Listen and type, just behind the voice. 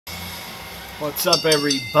What's up,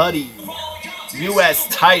 everybody? U.S.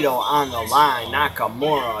 title on the line.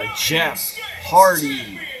 Nakamura, Jeff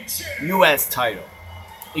Hardy. U.S. title.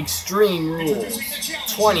 Extreme Rules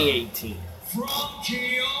 2018. From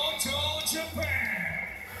Kyoto, Japan.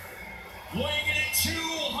 Weighing in at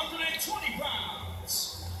 220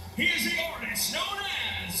 pounds. He is the artist known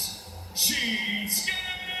as Shinsuke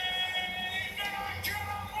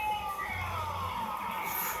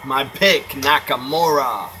Nakamura. My pick,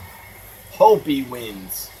 Nakamura. Hope he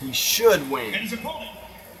wins. He should win. And his opponent,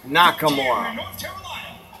 Nakamura. North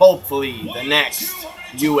Carolina. Hopefully the next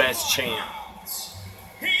U.S. champ.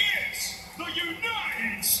 He is the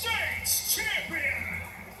United States Champion,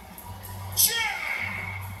 Jeff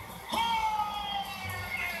Hardy.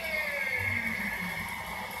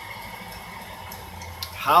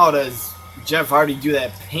 How does Jeff Hardy do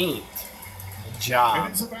that paint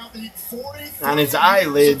job? On his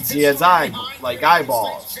eyelids, he has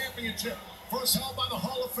eyeballs. First held by the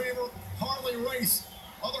Hall of Famer Harley Race.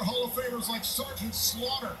 Other Hall of Famers like Sergeant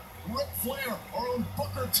Slaughter, Ric Flair, our own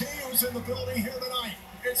Booker T, who's in the building here tonight.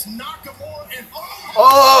 It's Nakamura and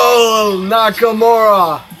oh,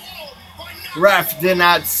 Nakamura! Ref did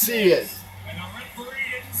not see it.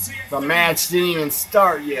 The match didn't even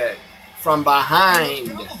start yet. From behind,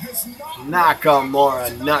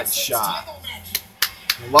 Nakamura nut shot.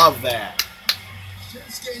 Love that.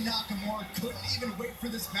 Shinsuke Nakamura couldn't even wait for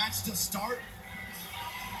this match to start.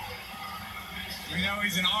 We know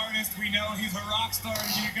he's an artist. We know he's a rock star.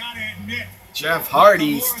 You gotta admit, Jeff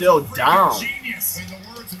Hardy's still down.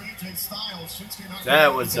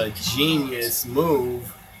 That was a genius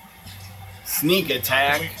move. Sneak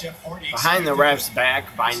attack behind the ref's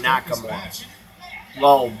back by Nakamura.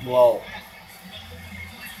 Low blow.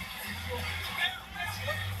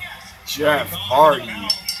 Jeff Hardy.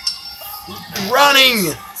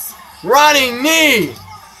 Running knee.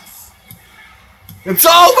 It's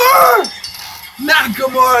over.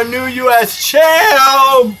 Nakamura, new U.S.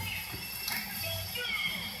 champ.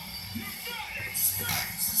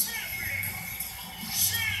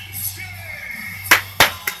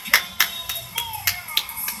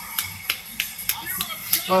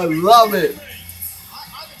 I love it.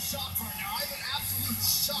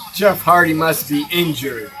 Jeff Hardy must be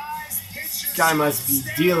injured. This guy must be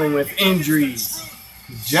dealing with injuries.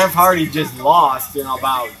 Jeff Hardy just lost in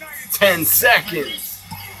about 10 seconds.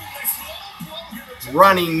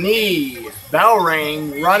 Running knee. Bell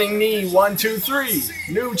ring. Running knee. 1, 2, 3.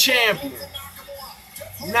 New champion.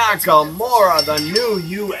 Nakamura, the new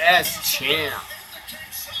U.S. champ.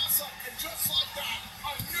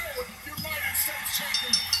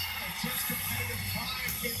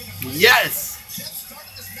 Yes!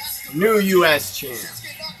 New U.S. champ.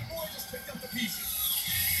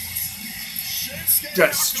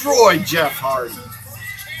 Destroy Jeff Hardy.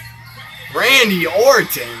 Randy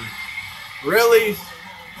Orton. Really?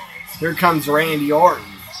 Here comes Randy Orton.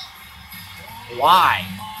 Why?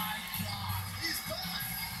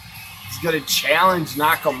 He's going to challenge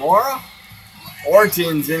Nakamura?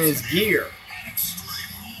 Orton's in his gear.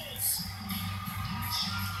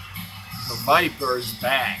 The Viper's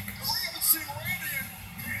back.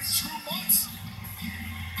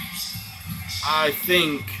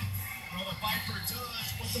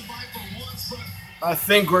 I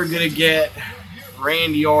think we're going to get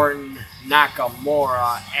Randy Orton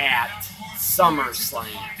Nakamura at SummerSlam.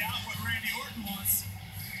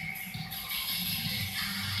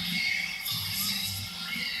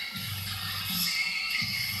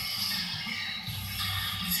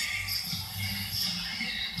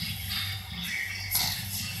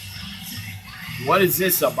 What is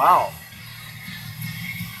this about?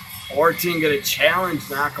 Orton gonna challenge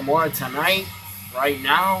Nakamura tonight, right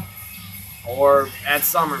now, or at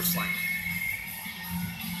SummerSlam?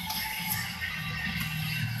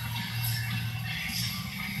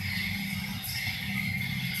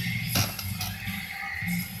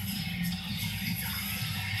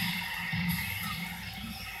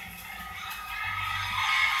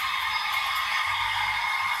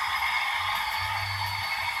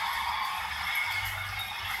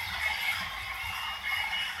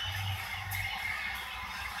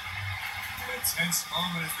 Tense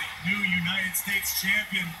moment as the new United States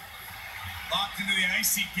champion locked into the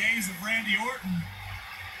icy gaze of Randy Orton.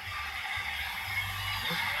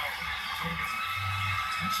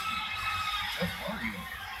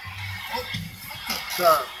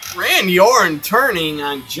 Randy Orton turning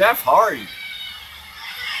on Jeff Hardy.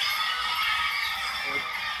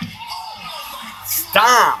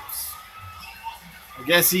 Stomps. I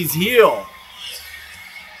guess he's heel.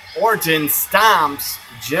 Orton stomps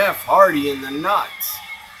Jeff Hardy in the nuts.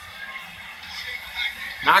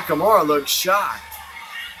 Nakamura looks shocked.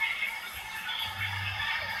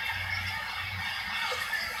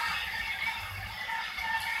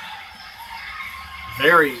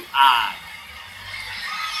 Very odd.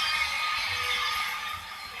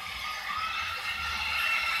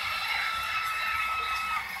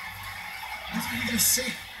 That's what you just say.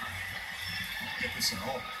 Don't get this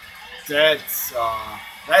at all.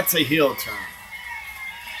 That's a heel turn.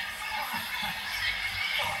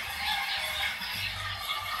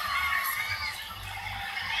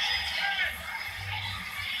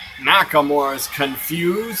 Nakamura's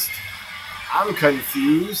confused. I'm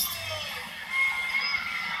confused.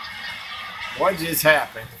 What just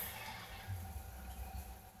happened?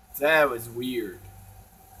 That was weird.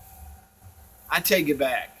 I take it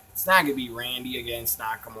back. It's not going to be Randy against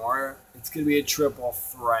Nakamura. It's going to be a triple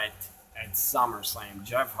threat at SummerSlam.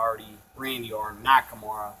 Jeff Hardy, Randy Orton,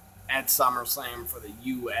 Nakamura at SummerSlam for the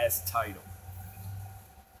U.S. title.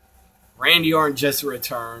 Randy Orton just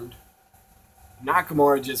returned.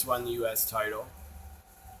 Nakamura just won the U.S. title.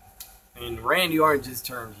 And Randy Orton just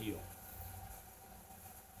turned heel.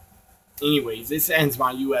 Anyways, this ends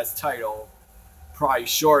my U.S. title. Probably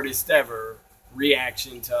shortest ever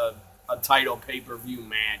reaction to a title pay-per-view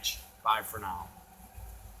match. Bye for now.